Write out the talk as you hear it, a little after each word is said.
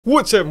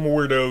What's up,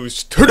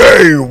 weirdos?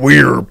 Today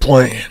we're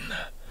playing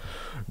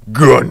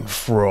Gun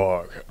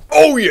Frog.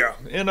 Oh yeah,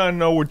 and I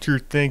know what you're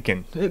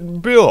thinking.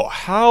 Bill,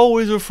 how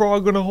is a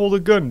frog gonna hold a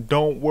gun?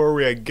 Don't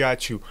worry, I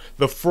got you.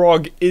 The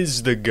frog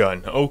is the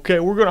gun. Okay,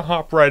 we're gonna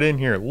hop right in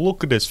here.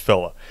 Look at this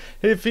fella.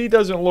 If he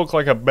doesn't look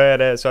like a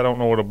badass, I don't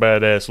know what a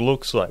badass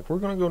looks like. We're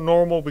gonna go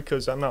normal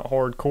because I'm not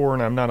hardcore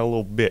and I'm not a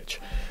little bitch.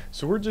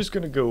 So we're just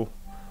gonna go,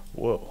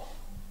 whoa,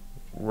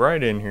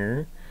 right in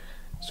here.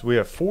 So we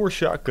have 4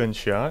 shotgun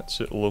shots,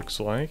 it looks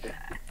like.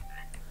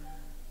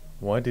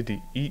 Why did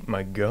he eat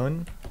my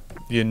gun?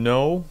 You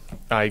know,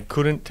 I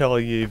couldn't tell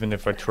you even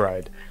if I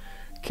tried.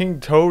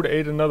 King Toad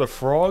ate another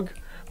frog?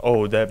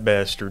 Oh, that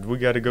bastard. We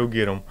gotta go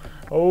get him.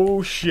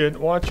 Oh, shit.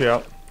 Watch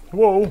out.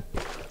 Whoa.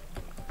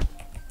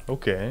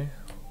 Okay.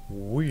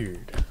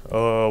 Weird.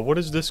 What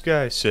does this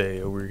guy say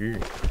over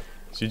here?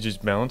 Is he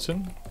just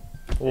bouncing?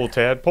 A little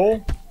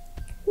tadpole?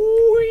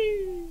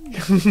 Whee!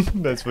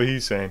 That's what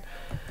he's saying.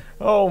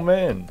 Oh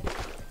man,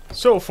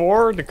 so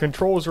far the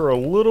controls are a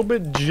little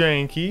bit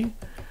janky.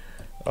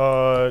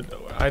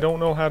 I don't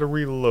know how to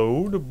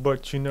reload,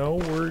 but you know,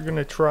 we're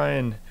gonna try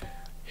and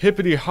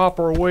hippity hop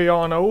our way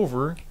on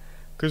over,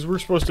 because we're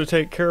supposed to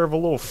take care of a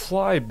little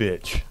fly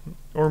bitch,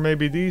 or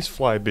maybe these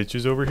fly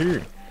bitches over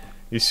here.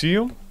 You see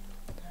them?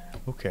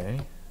 Okay,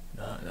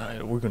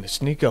 we're gonna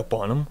sneak up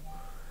on them.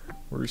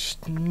 We're a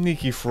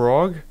sneaky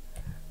frog.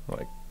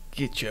 Like,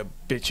 get ya,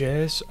 bitch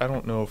ass. I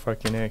don't know if I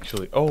can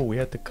actually... Oh, we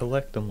have to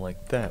collect them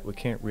like that. We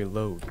can't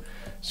reload.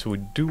 So we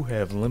do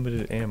have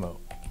limited ammo.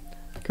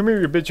 Come here,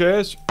 you bitch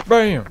ass.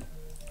 Bam!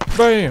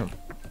 Bam!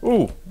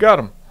 Ooh, got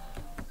him.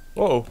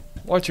 Uh-oh,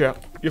 watch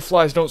out. Your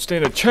flies don't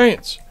stand a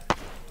chance.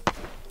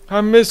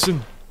 I'm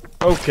missing.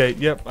 Okay,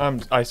 yep,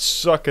 I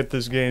suck at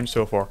this game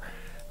so far.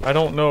 I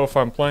don't know if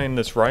I'm playing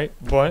this right,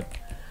 but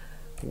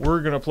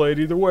we're gonna play it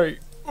either way.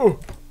 Oh,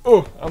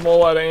 I'm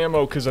all out of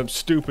ammo because I'm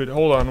stupid.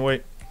 Hold on,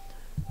 wait.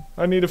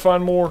 I need to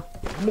find more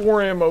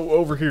ammo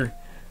over here.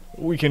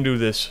 We can do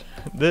this.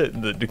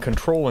 The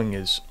controlling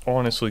is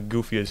honestly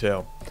goofy as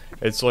hell.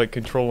 It's like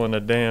controlling a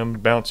damn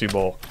bouncy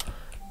ball.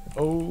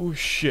 Oh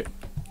shit.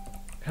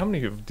 How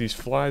many of these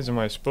flies am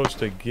I supposed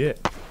to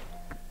get?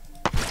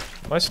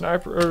 My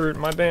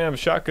my damn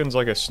shotgun's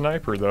like a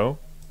sniper though.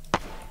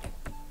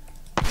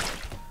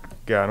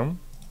 Got him.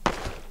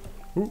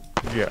 Ooh,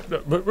 yeah.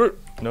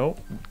 No,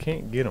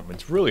 can't get him.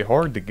 It's really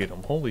hard to get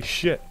him. Holy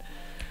shit.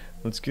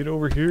 Let's get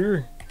over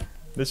here.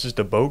 This is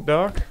the boat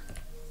dock.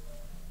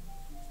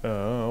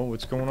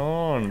 What's going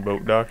on,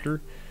 boat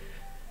doctor?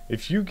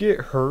 If you get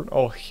hurt,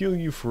 I'll heal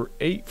you for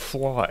 8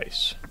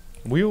 flies.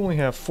 We only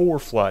have 4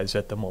 flies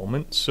at the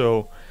moment,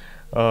 so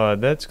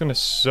that's gonna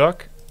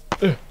suck.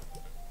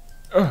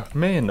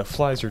 Man, the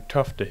flies are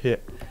tough to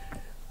hit.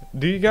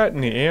 Do you got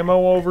any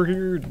ammo over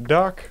here,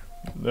 Doc?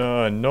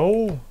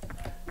 No?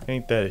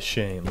 Ain't that a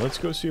shame. Let's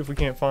go see if we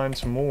can't find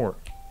some more.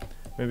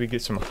 Maybe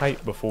get some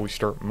height before we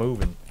start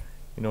moving.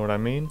 You know what I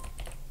mean?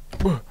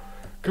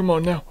 Come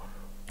on now.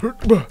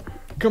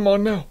 Come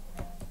on now.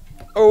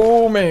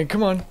 Oh man,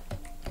 come on.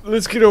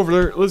 Let's get over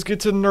there. Let's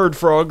get to the nerd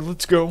frog.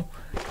 Let's go.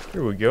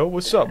 Here we go.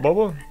 What's up,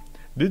 Bubba?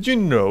 Did you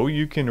know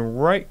you can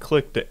right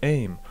click to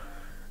aim?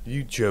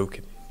 You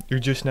joking. You're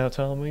just now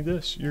telling me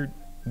this. You're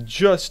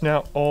just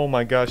now. Oh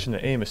my gosh, and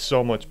the aim is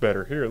so much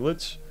better. Here,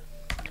 let's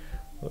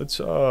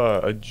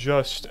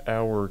adjust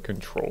our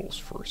controls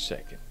for a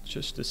second.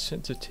 Just the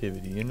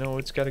sensitivity, you know,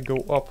 it's got to go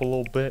up a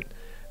little bit.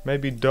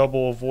 Maybe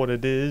double of what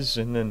it is,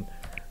 and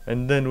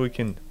then we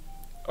can...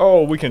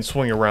 Oh, we can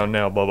swing around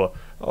now, Bubba.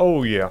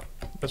 Oh, yeah.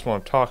 That's what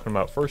I'm talking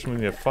about. First, we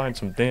need to find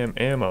some damn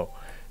ammo.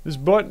 This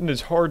button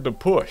is hard to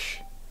push.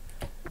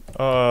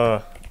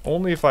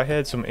 Only if I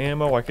had some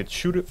ammo, I could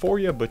shoot it for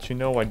you, but you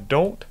know I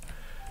don't.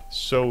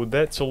 So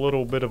that's a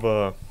little bit of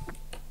a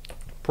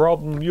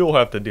problem you'll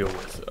have to deal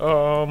with.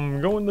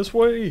 Going this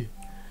way.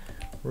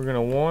 We're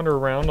gonna wander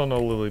around on the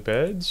lily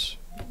pads,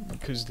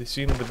 because they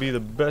seem to be the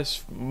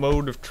best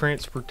mode of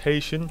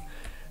transportation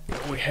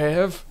that we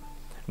have.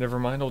 Never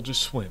mind, I'll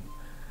just swim.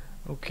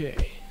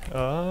 Okay.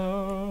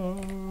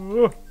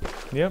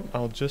 Yep,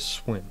 I'll just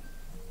swim.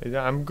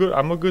 I'm good.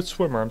 I'm a good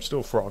swimmer. I'm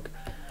still a frog.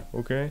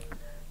 Okay?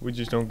 We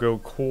just don't go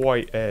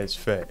quite as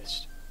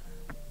fast.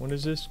 What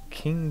is this?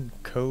 King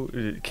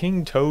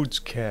Toad's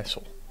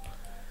Castle.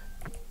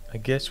 I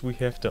guess we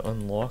have to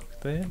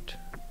unlock that.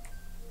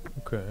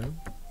 Okay.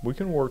 We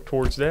can work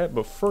towards that,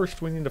 but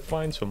first we need to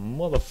find some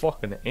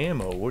motherfucking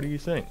ammo. What do you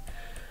think?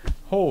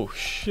 Oh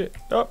shit.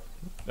 Oh,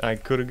 I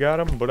could have got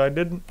him, but I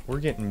didn't. We're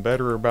getting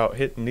better about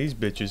hitting these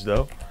bitches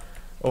though.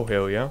 Oh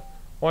hell yeah.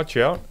 Watch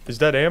out. Is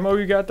that ammo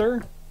you got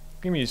there?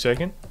 Give me a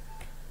second.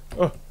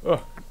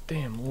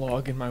 Damn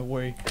log in my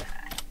way.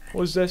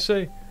 What does that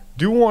say?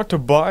 Do you want to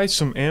buy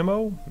some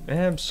ammo?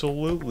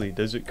 Absolutely.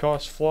 Does it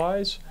cost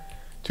flies?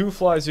 2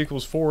 flies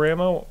equals 4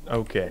 ammo?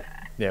 Okay.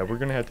 Yeah, we're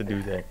gonna have to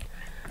do that.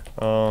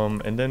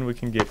 And then we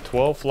can get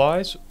 12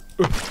 flies.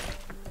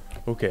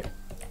 Okay.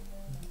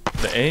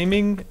 The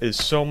aiming is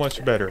so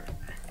much better.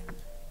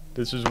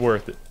 This is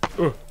worth it.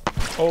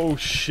 Oh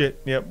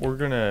shit. Yep, we're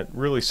gonna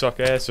really suck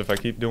ass if I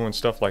keep doing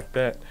stuff like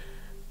that.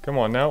 Come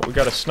on now, we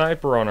got a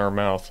sniper on our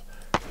mouth.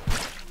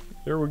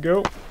 There we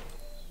go.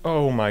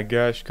 Oh my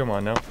gosh, come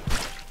on now.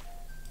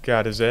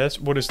 Got his ass.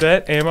 What is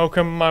that? Ammo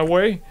coming my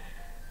way?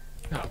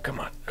 Oh, come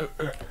on.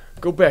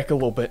 Go back a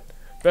little bit.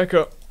 Back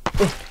up.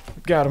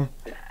 Got him.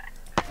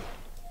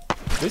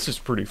 This is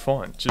pretty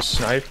fun. Just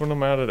sniping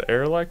them out of the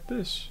air like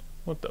this.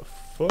 What the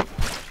fuck?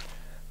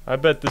 I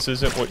bet this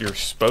isn't what you're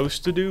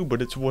supposed to do,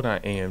 but it's what I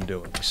am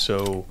doing.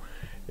 So,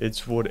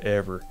 it's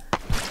whatever.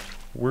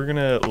 We're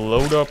gonna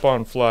load up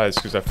on flies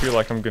because I feel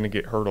like I'm gonna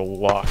get hurt a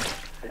lot.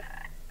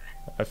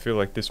 I feel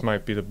like this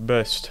might be the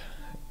best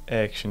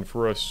action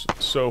for us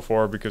so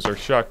far because our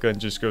shotgun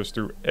just goes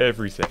through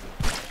everything.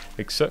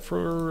 Except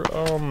for,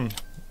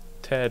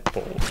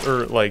 tadpoles.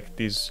 Or, like,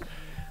 these...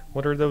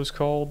 What are those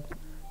called?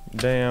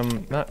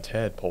 Damn, not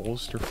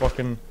tadpoles. They're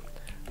fucking...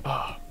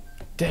 Ah,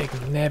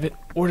 dagnabbit.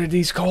 What are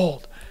these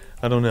called?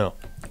 I don't know.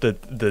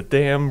 The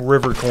damn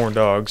river corn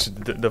dogs.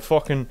 The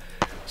fucking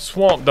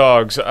swamp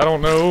dogs. I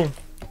don't know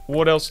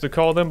what else to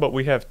call them, but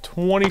we have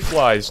 20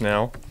 flies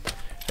now.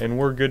 And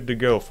we're good to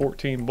go.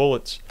 14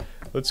 bullets.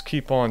 Let's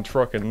keep on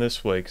trucking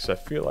this way, because I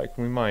feel like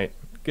we might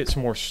get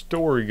some more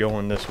story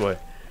going this way.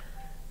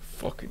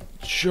 Fucking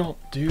jump,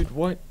 dude.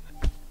 What?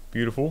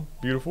 Beautiful.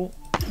 Beautiful.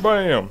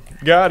 Bam!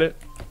 Got it.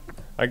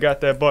 I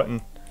got that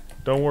button.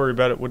 Don't worry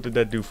about it. What did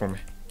that do for me?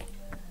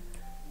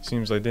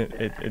 Seems like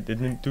it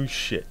didn't do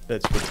shit.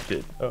 That's what it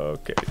did.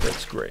 Okay,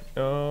 that's great.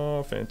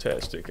 Oh,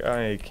 fantastic.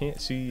 I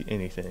can't see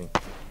anything.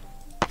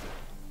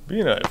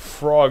 Being a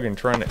frog and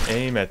trying to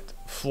aim at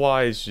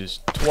flies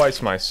just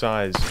twice my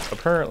size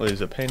apparently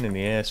is a pain in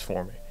the ass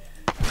for me.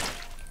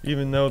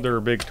 Even though they're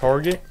a big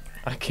target,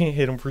 I can't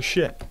hit them for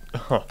shit.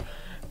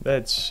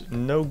 That's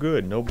no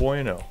good, no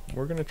bueno.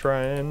 We're gonna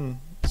try and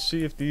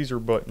see if these are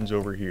buttons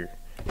over here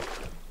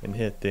and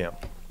hit them.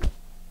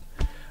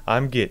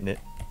 I'm getting it.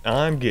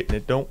 I'm getting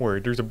it. Don't worry.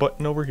 There's a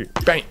button over here.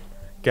 Bang!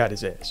 Got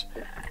his ass.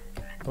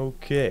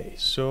 Okay,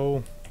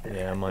 so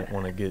yeah, I might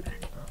want to get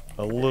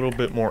a little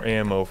bit more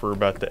ammo for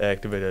about to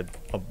activate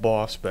a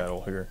boss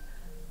battle here.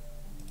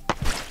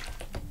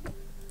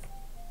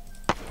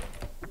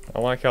 I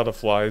like how the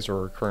flies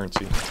are a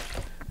currency.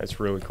 That's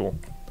really cool.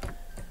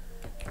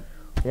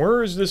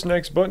 Where is this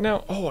next button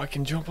now? Oh, I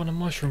can jump on the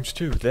mushrooms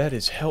too. That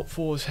is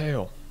helpful as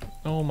hell.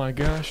 Oh my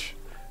gosh.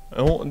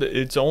 Oh,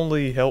 it's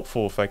only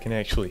helpful if I can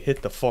actually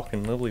hit the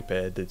fucking lily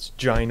pad that's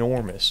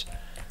ginormous.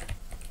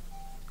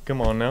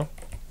 Come on now.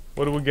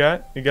 What do we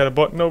got? You got a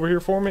button over here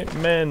for me?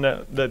 Man,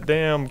 that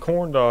damn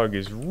corn dog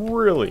is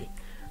really,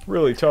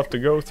 really tough to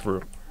go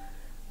through.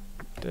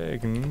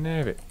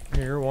 Dagnabbit.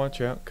 Here, watch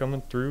out.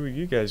 Coming through.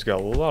 You guys got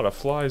a lot of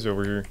flies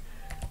over here.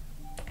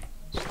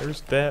 So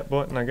there's that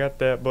button. I got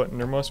that button.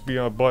 There must be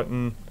a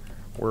button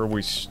where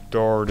we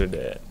started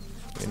at.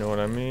 You know what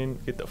I mean?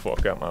 Get the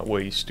fuck out my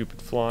way, you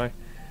stupid fly.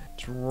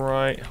 It's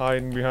right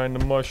hiding behind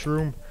the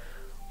mushroom.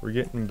 We're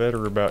getting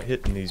better about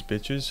hitting these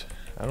bitches.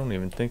 I don't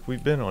even think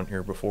we've been on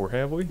here before,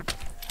 have we?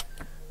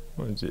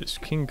 What is this?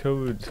 King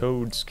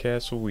Toad's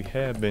Castle. We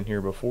have been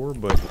here before,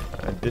 but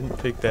I didn't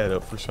pick that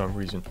up for some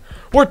reason.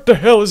 What the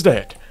hell is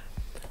that?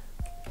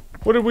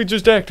 What did we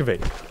just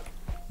activate?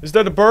 Is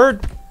that a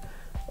bird?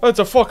 Oh, it's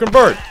a fucking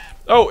bird.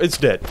 Oh, it's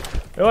dead.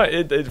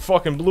 It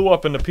fucking blew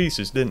up into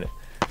pieces, didn't it?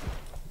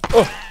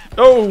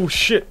 Oh,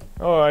 shit.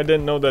 Oh, I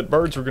didn't know that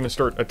birds were going to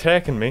start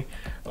attacking me.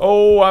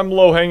 Oh, I'm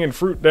low-hanging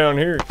fruit down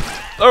here.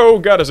 Oh,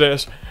 got his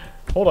ass.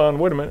 Hold on,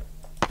 wait a minute.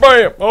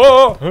 Bam!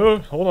 Oh,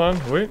 hold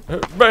on, wait.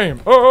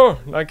 Bam! Oh,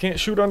 I can't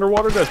shoot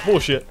underwater? That's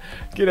bullshit.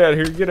 Get out of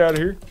here, get out of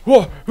here.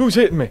 Whoa, who's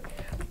hitting me?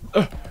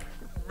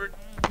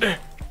 There.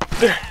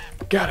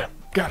 Got him,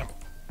 got him.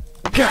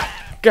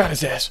 Got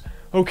his ass.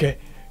 Okay,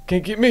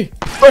 can't get me.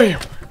 Bam!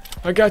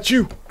 I got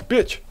you,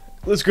 bitch.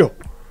 Let's go.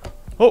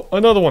 Oh,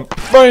 another one.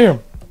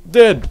 Bam!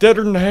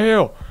 Deader than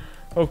hell.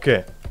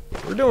 Okay,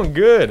 we're doing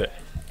good.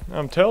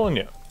 I'm telling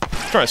you.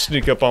 Trying to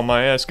sneak up on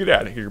my ass. Get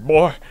out of here,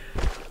 boy.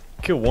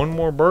 Kill one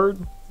more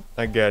bird.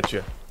 I got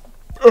you.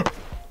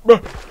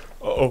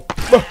 Uh-oh.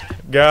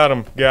 Got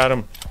him. Got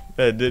him.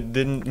 That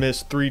didn't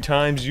miss 3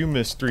 times. You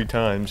missed 3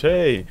 times.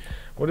 Hey,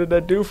 what did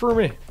that do for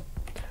me?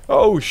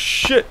 Oh,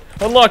 shit.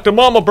 Unlocked a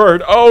mama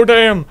bird. Oh,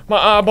 damn. My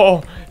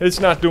eyeball. It's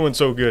not doing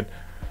so good.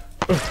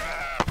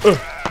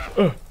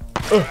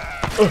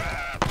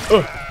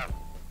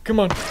 Come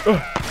on.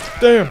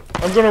 Damn.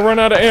 I'm gonna run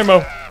out of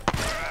ammo.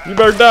 You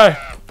better die.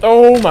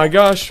 Oh, my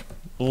gosh.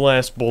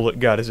 Last bullet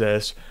got his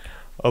ass.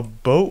 A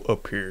boat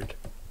appeared.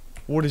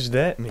 What does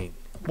that mean?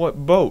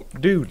 What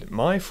boat? Dude,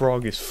 my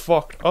frog is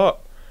fucked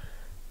up.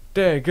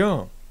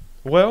 Daggum.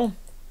 Well,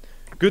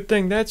 good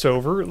thing that's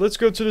over. Let's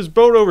go to this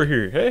boat over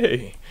here.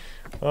 Hey.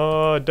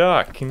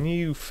 Doc, can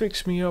you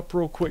fix me up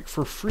real quick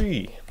for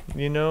free?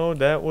 You know,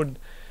 that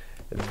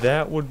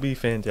would be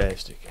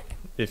fantastic.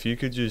 If you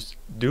could just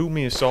do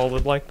me a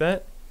solid like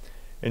that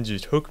and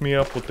just hook me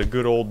up with the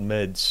good old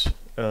meds.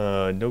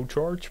 No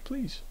charge,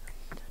 please.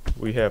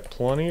 We have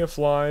plenty of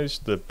flies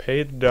to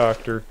pay the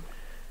doctor.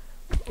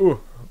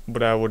 Ooh,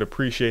 but I would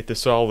appreciate the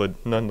solid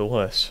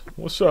nonetheless.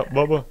 What's up,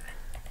 Bubba?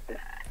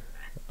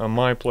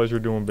 My pleasure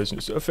doing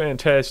business.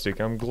 Fantastic.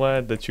 I'm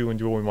glad that you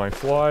enjoy my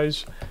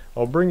flies.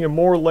 I'll bring you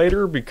more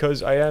later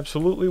because I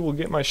absolutely will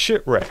get my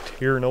shit wrecked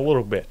here in a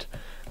little bit.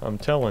 I'm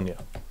telling you.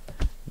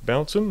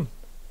 Bouncing.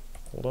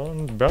 Hold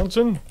on.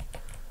 Bouncing.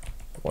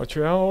 Watch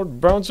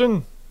out.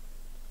 Bouncing.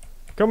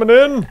 Coming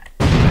in.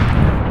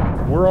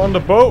 We're on the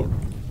boat.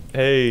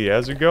 Hey,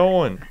 how's it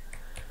going?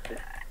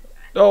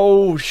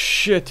 Oh,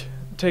 shit.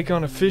 Take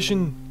on a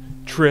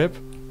fishing trip.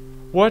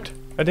 What?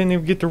 I didn't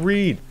even get to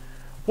read.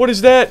 What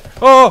is that?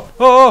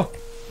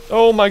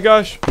 Oh my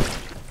gosh.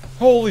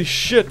 Holy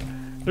shit.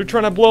 They're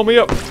trying to blow me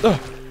up.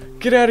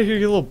 Get out of here,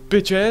 you little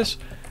bitch ass.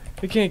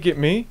 They can't get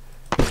me.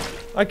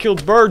 I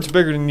killed birds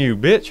bigger than you,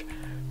 bitch.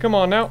 Come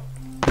on now.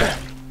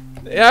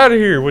 Out of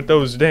here with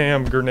those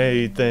damn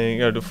grenade thing,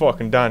 the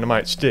fucking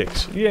dynamite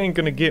sticks. You ain't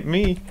gonna get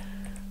me.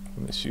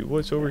 Let me see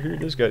what's over here.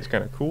 This guy's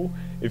kind of cool.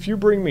 If you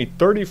bring me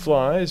 30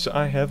 flies,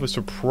 I have a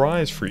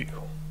surprise for you.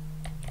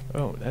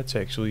 Oh, that's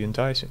actually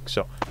enticing.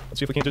 So, let's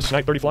see if we can't just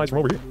snipe 30 flies from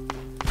over here.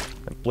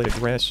 That blade of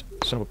grass,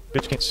 son of a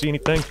bitch, can't see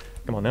anything.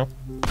 Come on now.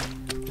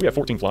 We have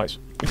 14 flies.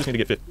 We just need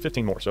to get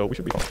 15 more, so we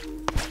should be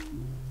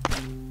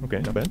fine. Okay,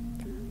 not bad.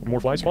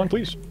 More flies spawn,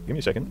 please. Give me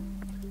a second.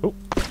 Oh,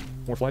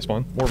 more flies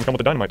spawn. More of them come with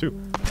the dynamite, too.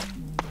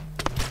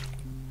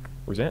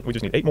 Where's that? We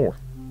just need 8 more.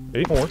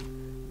 8 more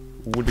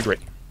would be great.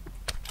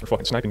 We're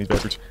fucking sniping these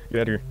bastards. Get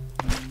out of here.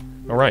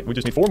 Alright, we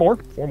just need 4 more.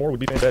 4 more would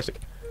be fantastic.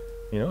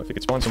 You know, if it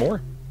could spawn some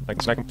more, I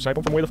can snipe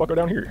them from way the fuck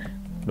down here.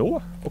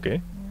 No?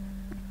 Okay.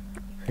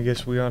 I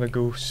guess we ought to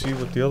go see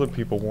what the other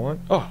people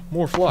want. Oh,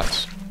 more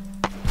flies.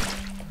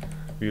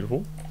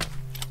 Beautiful.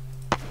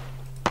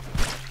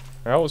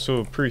 I also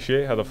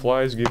appreciate how the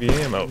flies give you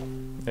ammo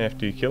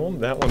after you kill them.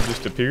 That one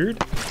just appeared.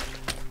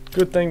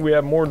 Good thing we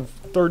have more than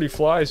 30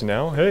 flies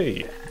now.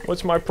 Hey,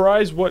 what's my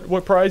prize?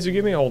 What prize you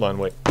give me? Hold on,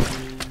 wait.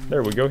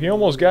 There we go. He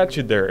almost got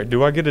you there.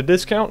 Do I get a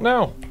discount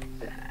now?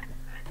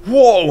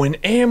 Whoa, an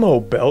ammo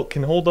belt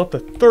can hold up to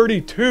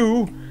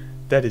 32?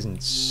 That is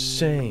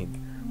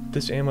insane.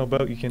 This ammo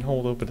belt, you can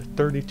hold up to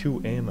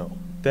 32 ammo.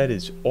 That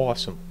is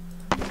awesome.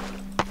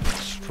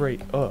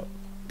 Straight up.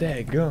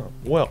 Daggum.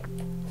 Well,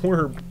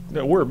 we're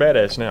a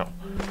badass now.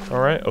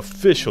 Alright,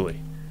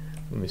 officially.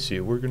 Let me see.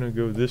 We're gonna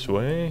go this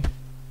way.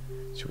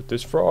 See what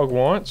this frog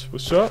wants.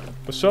 What's up?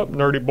 What's up,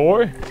 nerdy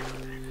boy?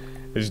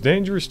 It's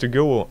dangerous to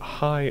go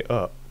high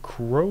up.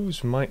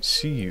 Crows might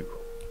see you.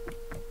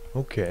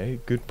 Okay,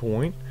 good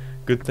point.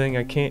 Good thing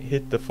I can't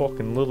hit the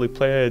fucking lily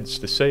pads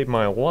to save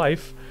my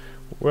life.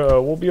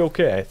 Well, we'll be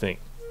okay, I think.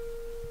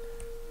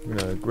 I'm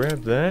gonna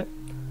grab that.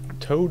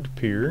 Toad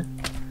Pier.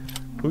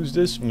 Who's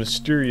this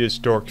mysterious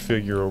dark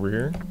figure over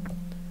here?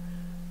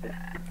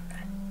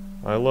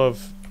 I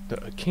love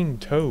the King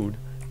Toad.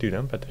 Dude,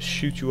 I'm about to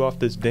shoot you off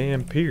this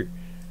damn pier.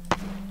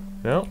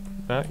 No,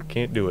 I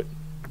can't do it.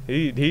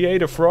 He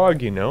ate a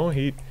frog, you know.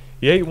 He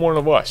ate one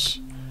of us.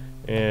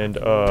 And,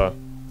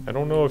 I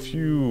don't know if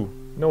you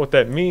know what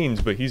that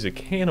means, but he's a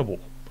cannibal.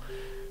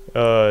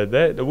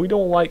 We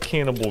don't like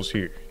cannibals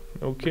here.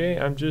 Okay,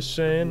 I'm just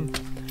saying.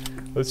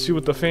 Let's see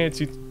what the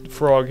fancy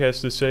frog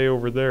has to say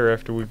over there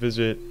after we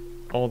visit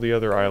all the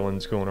other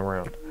islands going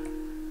around.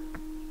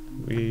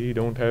 We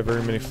don't have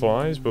very many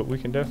flies, but we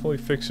can definitely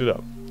fix it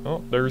up.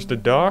 Oh, there's the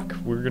dock.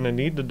 We're gonna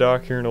need the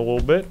dock here in a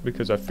little bit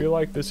because I feel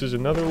like this is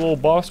another little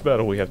boss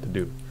battle we have to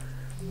do.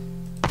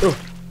 Oh,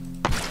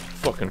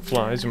 fucking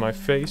flies in my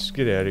face.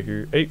 Get out of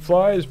here. 8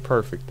 flies?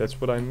 Perfect. That's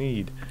what I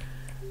need.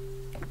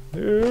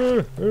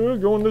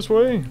 Going this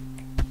way.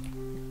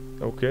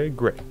 Okay,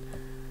 great.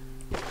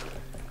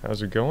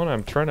 How's it going?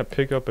 I'm trying to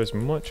pick up as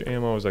much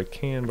ammo as I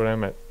can, but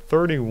I'm at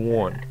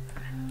 31.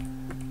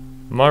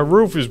 My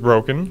roof is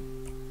broken.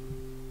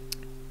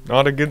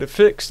 Ought to get it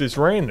fixed. It's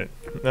raining.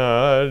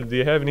 Do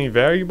you have any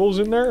valuables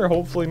in there?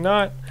 Hopefully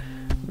not.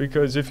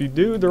 Because if you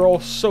do, they're all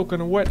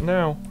soaking wet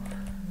now.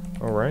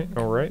 Alright,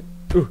 alright.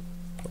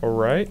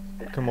 Alright.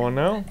 Come on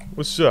now.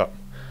 What's up?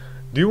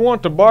 Do you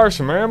want to buy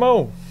some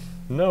ammo?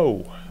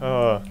 No.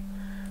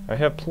 I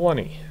have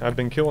plenty. I've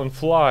been killing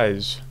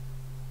flies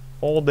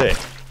all day.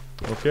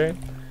 Okay?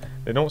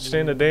 They don't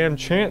stand a damn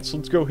chance.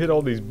 Let's go hit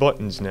all these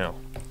buttons now.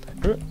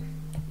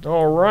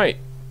 Alright.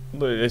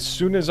 As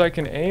soon as I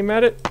can aim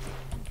at it.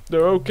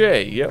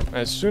 Okay, yep.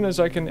 As soon as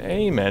I can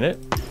aim at it.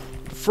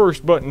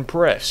 First button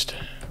pressed.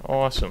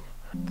 Awesome.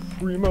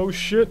 Primo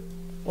shit.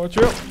 Watch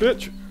out,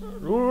 bitch.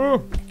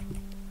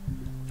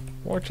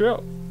 Watch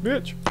out,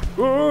 bitch.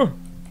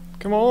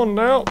 Come on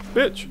now,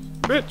 bitch.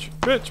 Bitch,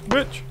 bitch,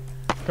 bitch.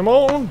 Come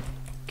on.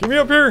 Get me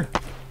up here.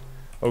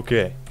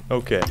 Okay,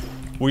 okay.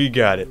 We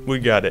got it. We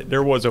got it.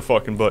 There was a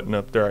fucking button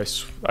up there.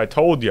 I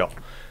told y'all.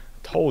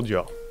 Told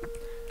y'all.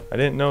 I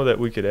didn't know that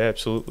we could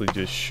absolutely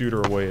just shoot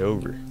our way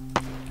over.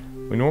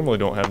 We normally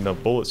don't have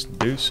enough bullets to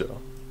do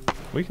so.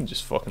 We can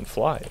just fucking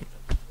fly him.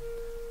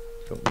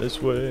 Go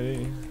this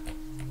way.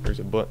 There's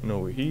a button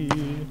over here.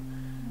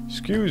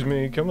 Excuse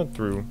me, coming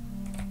through.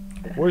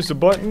 Where's the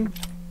button?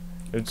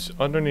 It's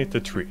underneath the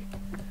tree.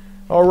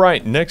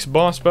 Alright, next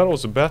boss battle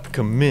is about to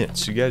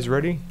commence. You guys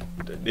ready?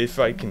 If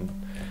I can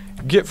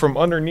get from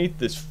underneath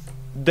this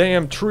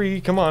damn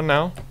tree. Come on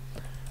now.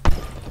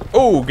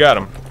 Oh, got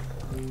him.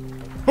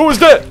 Who was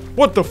that?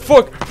 What the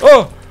fuck?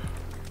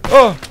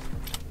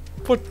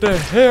 What the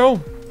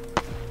hell?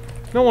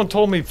 No one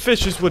told me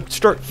fishes would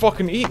start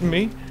fucking eating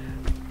me.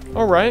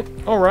 Alright,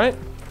 alright.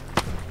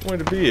 Way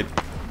to be it.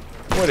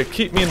 Way to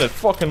keep me in the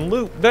fucking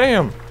loop.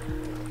 Damn.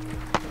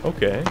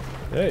 Okay.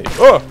 Hey.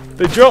 Oh!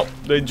 They jump!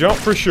 They jump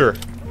for sure.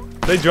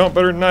 They jump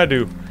better than I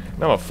do.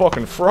 And I'm a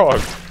fucking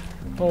frog.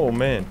 Oh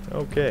man.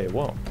 Okay,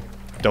 well.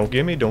 Don't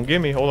get me, don't get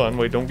me. Hold on,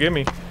 wait, don't get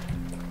me.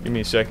 Give me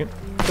a second.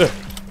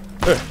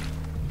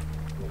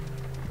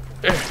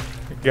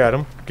 Got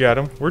him, got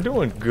him. We're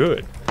doing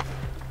good.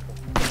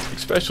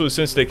 Especially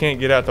since they can't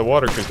get out the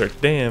water because they're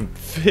damn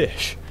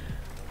fish.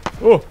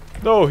 Oh,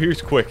 no,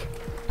 here's quick.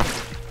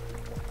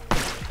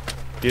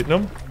 Getting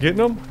them, getting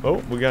them. Oh,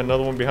 we got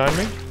another one behind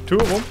me. Two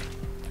of them.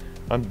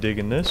 I'm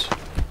digging this.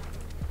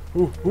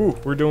 Ooh,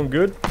 we're doing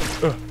good.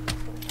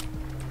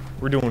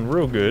 We're doing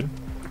real good.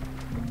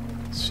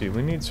 Let's see,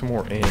 we need some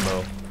more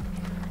ammo.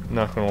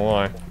 Not gonna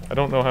lie. I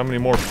don't know how many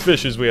more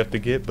fishes we have to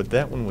get, but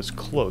that one was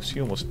close.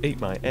 He almost ate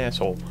my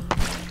asshole.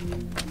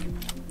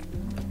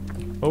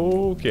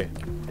 Okay.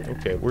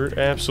 Okay, we're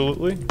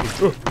absolutely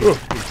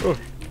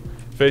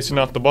facing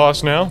off the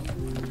boss now.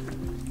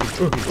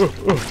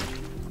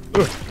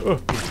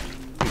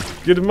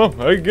 Get him up.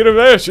 I get him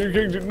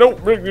there.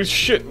 Nope,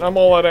 shit, I'm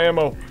all out of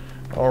ammo.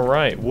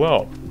 Alright,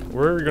 well,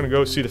 we're gonna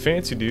go see the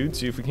fancy dude,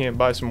 see if we can't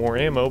buy some more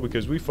ammo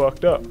because we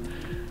fucked up.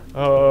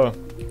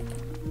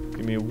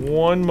 Give me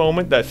one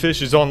moment. That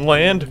fish is on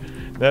land.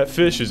 That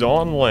fish is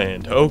on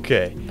land.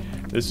 Okay.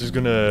 This is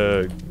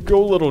gonna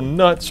go a little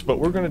nuts, but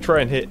we're gonna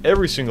try and hit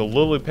every single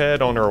lily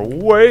pad on our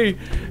way.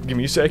 Give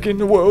me a second.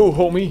 Whoa,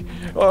 homie.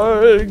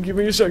 Give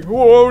me a second.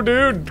 Whoa,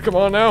 dude. Come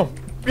on now.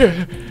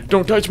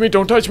 Don't touch me.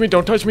 Don't touch me.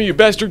 Don't touch me, you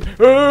bastard.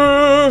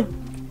 We're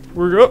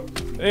up.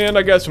 And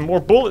I got some more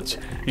bullets.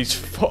 He's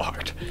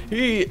fucked.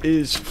 He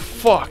is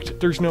fucked.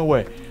 There's no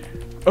way.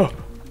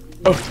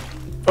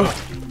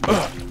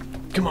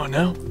 Come on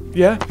now.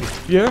 Yeah?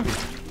 Yeah?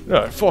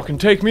 Fucking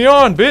take me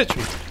on, bitch.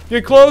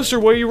 Get closer.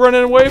 What are you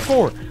running away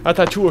for? I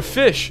thought you were a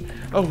fish.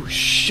 Oh,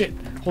 shit.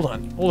 Hold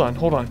on. Hold on.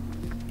 Hold on.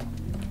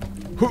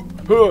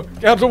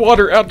 Out the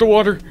water. Out the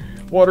water.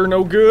 Water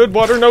no good.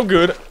 Water no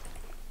good.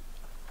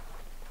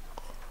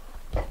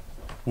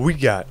 We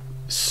got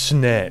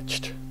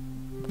snatched.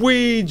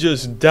 We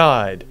just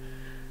died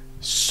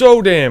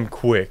so damn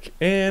quick.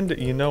 And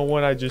you know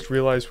what? I just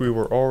realized we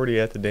were already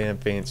at the damn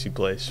fancy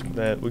place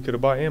that we could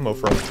have bought ammo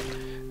from.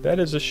 That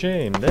is a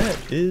shame.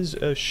 That is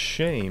a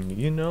shame,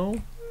 you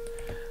know?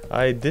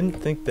 I didn't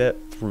think that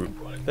through.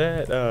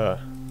 That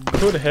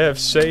could have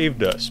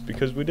saved us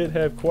because we did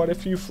have quite a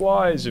few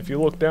flies. If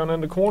you look down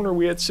in the corner,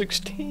 we had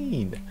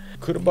 16.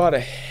 Could have bought a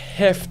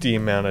hefty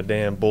amount of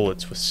damn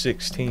bullets with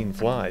 16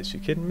 flies. You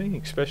kidding me?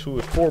 Especially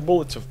with 4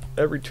 bullets of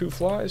every 2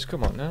 flies?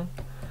 Come on now.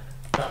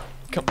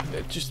 Come on,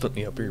 just let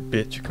me up here,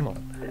 bitch. Come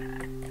on.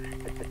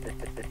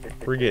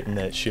 We're getting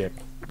that shit.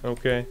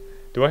 Okay.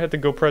 Do I have to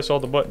go press all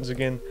the buttons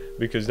again?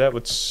 Because that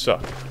would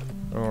suck.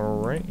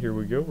 Alright, here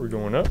we go. We're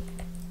going up.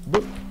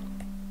 Boop.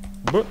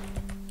 Boop.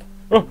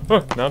 Oh,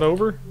 not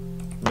over.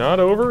 Not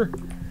over.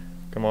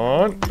 Come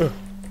on.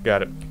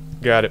 Got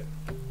it. Got it.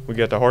 We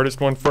got the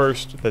hardest one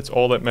first. That's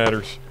all that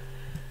matters.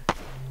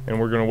 And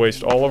we're going to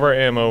waste all of our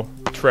ammo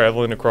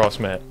traveling across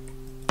map.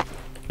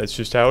 That's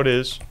just how it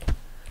is.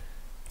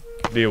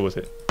 Deal with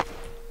it.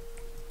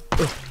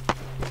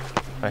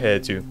 I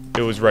had to.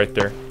 It was right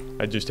there.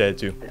 I just had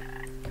to.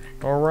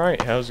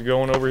 Alright, how's it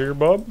going over here,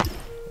 bub?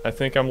 I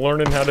think I'm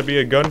learning how to be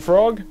a gun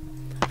frog.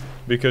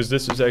 Because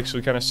this is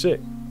actually kind of sick.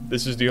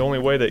 This is the only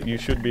way that you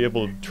should be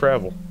able to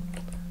travel.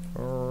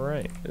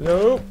 Alright.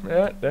 Nope.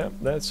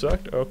 That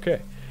sucked.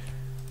 Okay.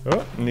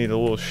 Oh, need a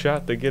little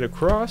shot to get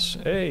across.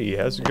 Hey,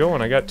 how's it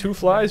going? I got 2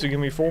 flies to give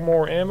me 4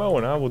 more ammo,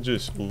 and I will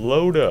just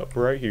load up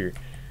right here.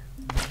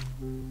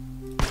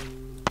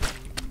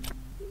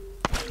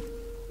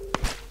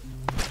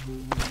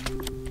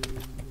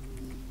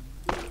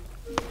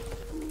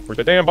 Where's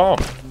that damn bomb?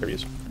 There he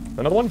is.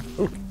 Another one?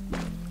 Ooh.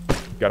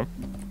 Got him.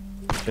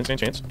 Insane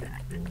chance.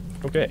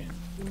 Okay.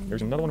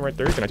 There's another one right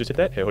there. Can I just hit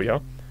that? Hell yeah.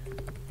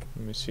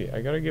 Let me see.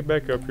 I gotta get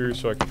back up here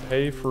so I can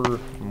pay for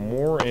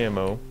more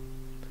ammo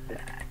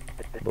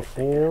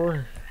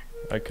before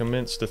I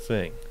commence the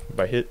thing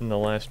by hitting the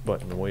last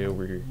button way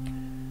over here.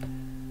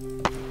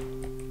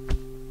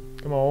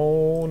 Come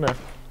on now.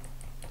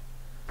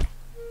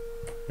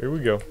 Here we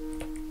go.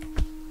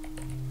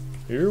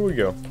 Here we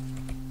go.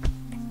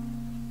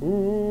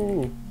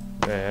 Ooh.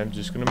 Nah, I'm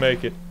just gonna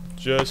make it.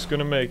 Just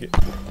gonna make it.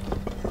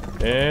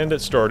 And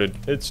it started.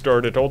 It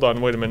started. Hold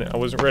on, wait a minute. I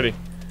wasn't ready.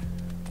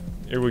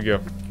 Here we go.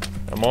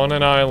 I'm on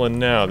an island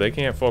now. They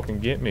can't fucking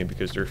get me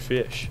because they're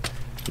fish.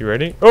 You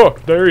ready? Oh,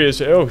 there he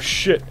is. Oh,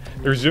 shit.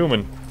 They're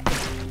zooming.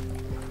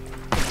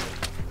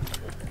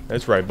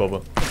 That's right,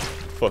 Bubba.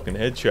 Fucking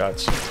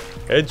headshots.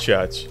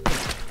 Headshots.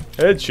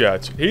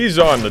 Headshots. He's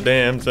on the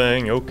damn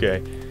thing.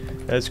 Okay.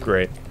 That's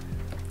great.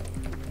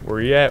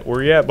 Where you at?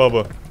 Where you at,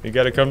 Bubba? You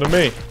gotta come to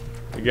me.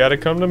 You gotta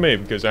come to me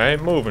because I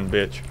ain't moving,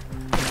 bitch.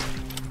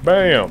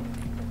 Bam.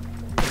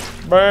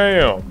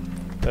 Bam.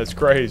 That's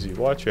crazy.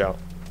 Watch out.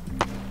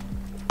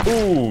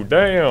 Ooh,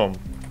 damn.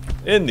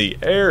 In the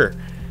air.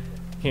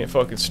 Can't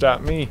fucking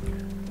stop me.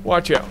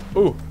 Watch out.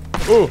 Ooh,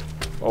 ooh.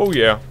 Oh,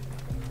 yeah.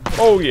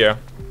 Oh, yeah.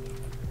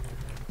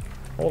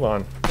 Hold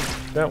on.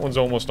 That one's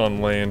almost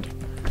on land.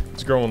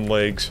 It's growing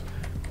legs.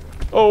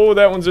 Oh,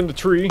 that one's in the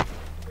tree.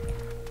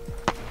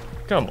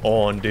 Come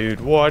on, dude.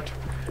 What?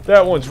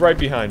 That one's right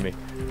behind me.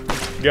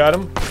 Got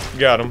him.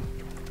 Got him.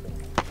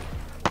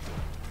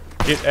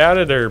 Get out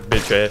of there,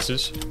 bitch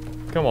asses.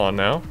 Come on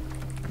now.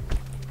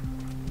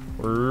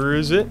 Where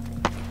is it?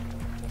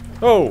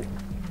 Oh!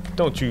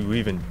 Don't you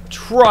even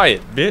try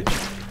it, bitch.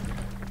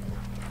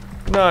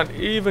 Not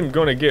even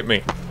gonna get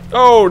me.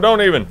 Oh,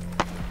 don't even.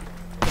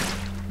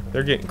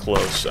 They're getting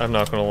close. I'm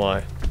not gonna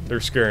lie. They're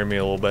scaring me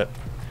a little bit.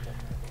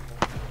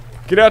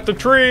 Get out the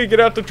tree! Get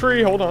out the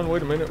tree! Hold on,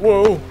 wait a minute.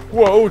 Whoa!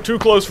 Whoa! Too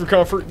close for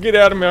comfort. Get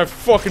out of my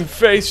fucking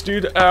face,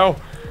 dude. Ow.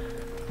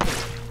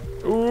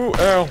 Ooh,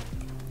 ow.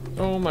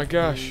 Oh my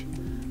gosh.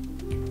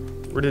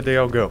 Where did they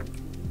all go?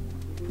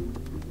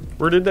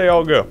 Where did they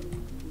all go?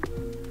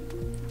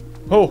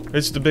 Oh,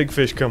 it's the big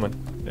fish coming.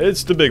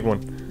 It's the big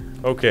one.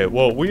 Okay,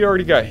 well, we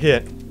already got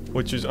hit,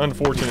 which is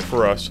unfortunate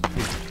for us.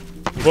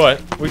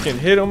 But we can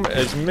hit them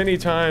as many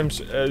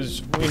times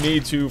as we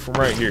need to from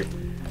right here.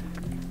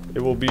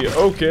 It will be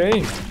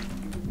okay.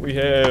 We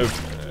have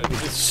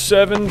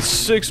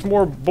 6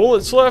 more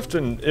bullets left,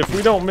 and if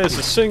we don't miss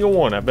a single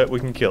one, I bet we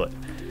can kill it.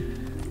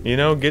 You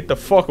know, get the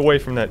fuck away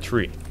from that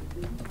tree.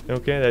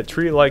 Okay, that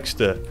tree likes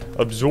to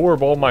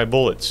absorb all my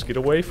bullets. Get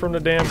away from the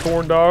damn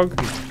corn dog.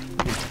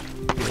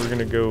 We're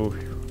gonna go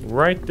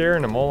right there,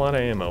 and I'm all out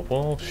of ammo.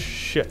 Well,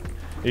 shit.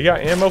 You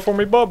got ammo for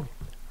me, bub?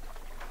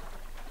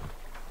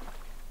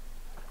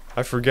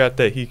 I forgot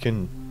that he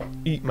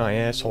can eat my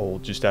asshole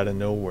just out of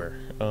nowhere.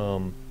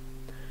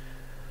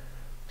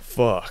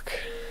 Fuck.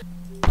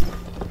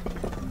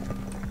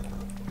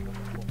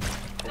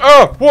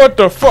 Oh, what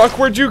the fuck?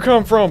 Where'd you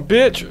come from,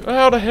 bitch?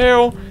 How the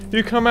hell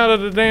you come out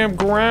of the damn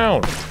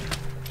ground?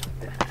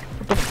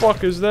 What the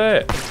fuck is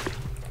that?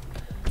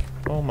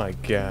 Oh my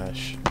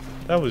gosh.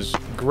 That was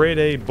grade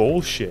A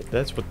bullshit.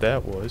 That's what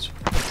that was.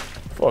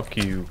 Fuck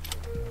you.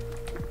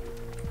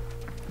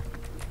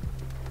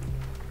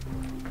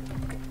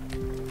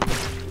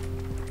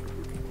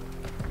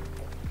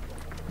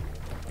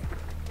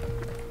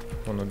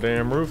 On the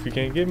damn roof, you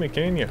can't get me,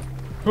 can you?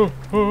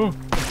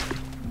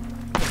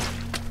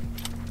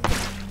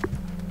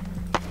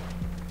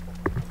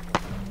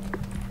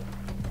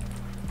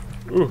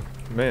 Ooh,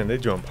 man, they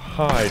jump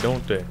high,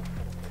 don't they?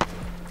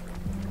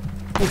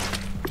 Ooh,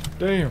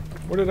 damn,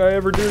 what did I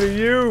ever do to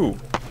you?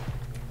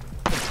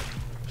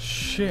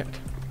 Shit.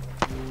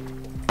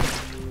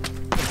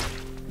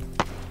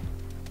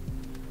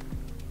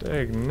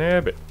 Dag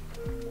nabbit.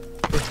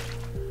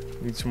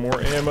 Need some more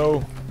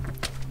ammo.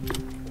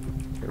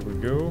 There we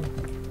go.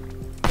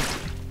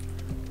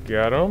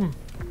 Got him.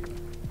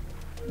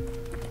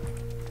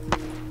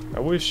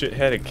 I wish it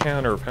had a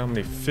counter of how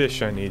many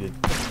fish I needed,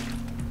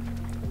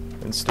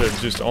 instead of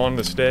just on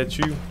the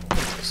statue.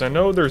 Because I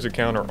know there's a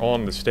counter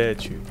on the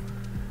statue.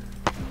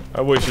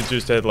 I wish it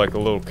just had like a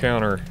little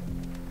counter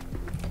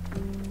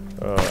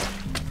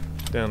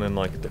down in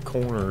like the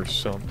corner or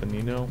something,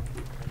 you know?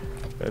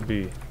 That'd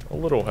be a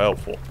little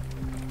helpful.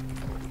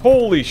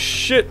 Holy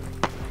shit!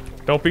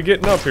 Don't be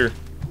getting up here.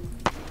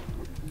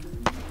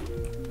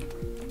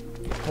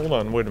 Hold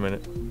on, wait a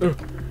minute. Ugh,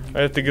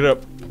 I have to get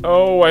up.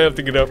 Oh, I have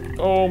to get up.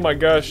 Oh my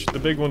gosh, the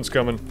big one's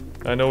coming.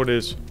 I know it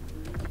is.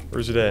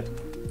 Where's it at?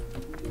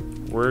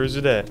 Where is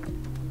it at?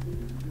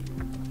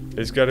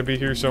 It's gotta be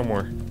here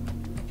somewhere.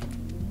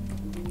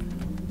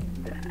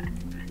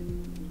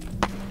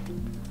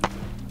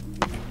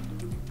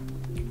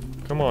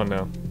 Come on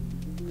now.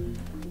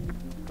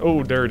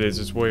 Oh, there it is.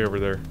 It's way over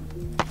there.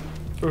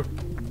 Ugh.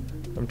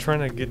 I'm trying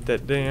to get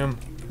that damn...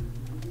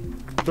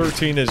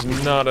 13 is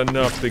not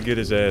enough to get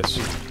his ass.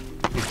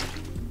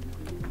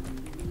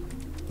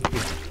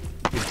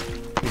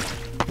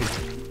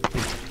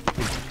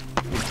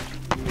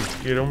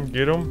 Get him,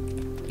 get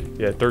him.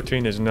 Yeah,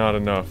 13 is not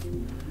enough.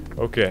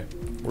 Okay,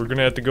 we're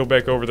gonna have to go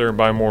back over there and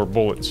buy more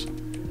bullets.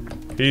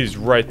 He's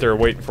right there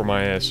waiting for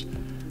my ass.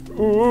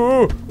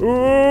 Ooh,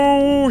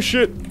 ooh,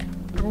 shit.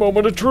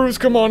 Moment of truth,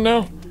 come on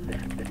now.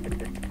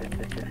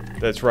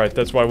 That's right,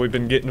 that's why we've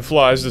been getting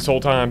flies this whole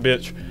time,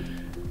 bitch.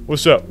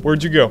 What's up?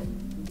 Where'd you go?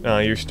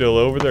 You're still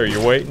over there,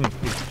 you're waiting.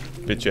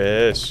 Bitch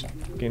ass.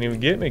 Can't even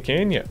get me,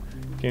 can you?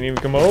 Can't even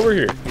come over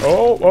here.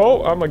 Oh,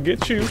 oh, I'm gonna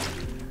get you.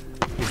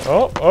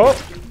 Oh, oh,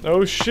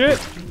 oh shit.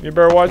 You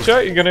better watch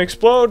out, you're gonna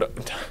explode.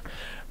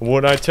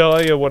 What'd I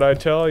tell you? What'd I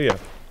tell you?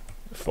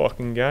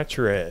 Fucking got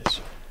your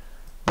ass.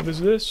 What is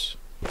this?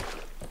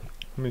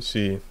 Let me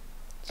see.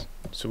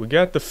 So we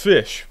got the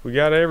fish. We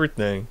got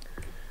everything.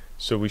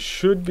 So we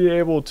should be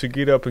able to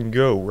get up and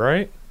go,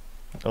 right?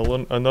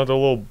 Another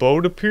little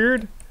boat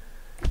appeared.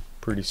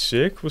 Pretty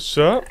sick. What's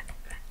up?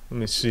 Let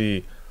me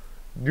see.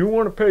 Do you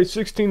want to pay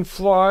 16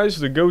 flies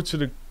to go to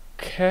the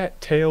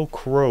Cattail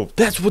Cove?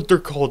 That's what they're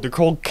called. They're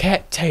called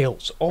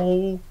cattails.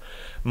 Oh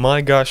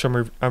My gosh, I'm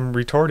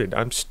retarded.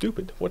 I'm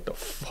stupid. What the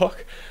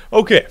fuck?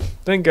 Okay,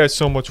 thank you guys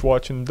so much for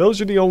watching. Those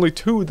are the only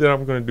 2 that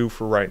I'm going to do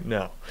for right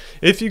now.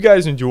 If you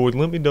guys enjoyed,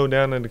 let me know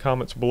down in the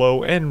comments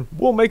below, and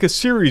we'll make a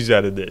series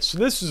out of this.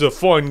 This is a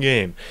fun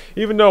game.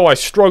 Even though I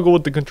struggle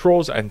with the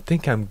controls, I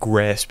think I'm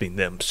grasping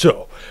them.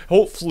 So,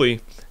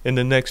 hopefully, in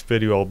the next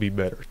video I'll be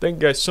better.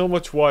 Thank you guys so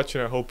much for watching.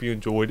 I hope you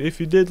enjoyed.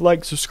 If you did,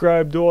 like,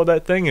 subscribe, do all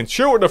that thing, and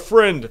share with a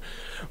friend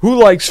who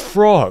likes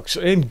frogs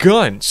and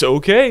guns,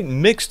 okay?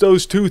 Mix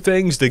those 2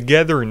 things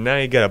together and now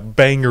you got a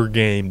banger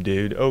game,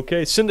 dude,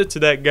 okay? Send it to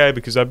that guy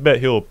because I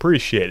bet he'll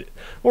appreciate it.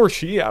 Or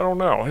she, I don't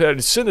know.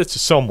 Send it to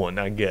someone,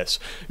 I guess.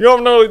 You have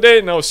another day,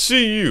 and I'll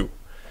see you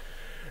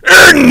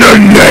in the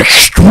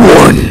next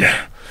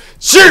one.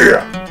 See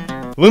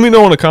ya! Let me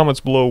know in the comments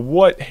below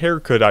what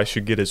haircut I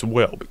should get as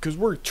well, because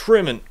we're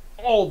trimming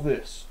all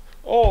this,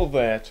 all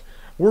that.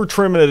 We're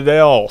trimming it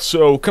all,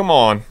 so come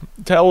on.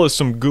 Tell us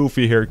some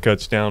goofy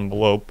haircuts down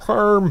below.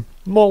 Perm,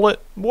 mullet,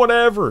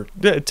 whatever.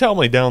 Tell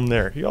me down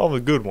there. Y'all have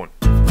a good one.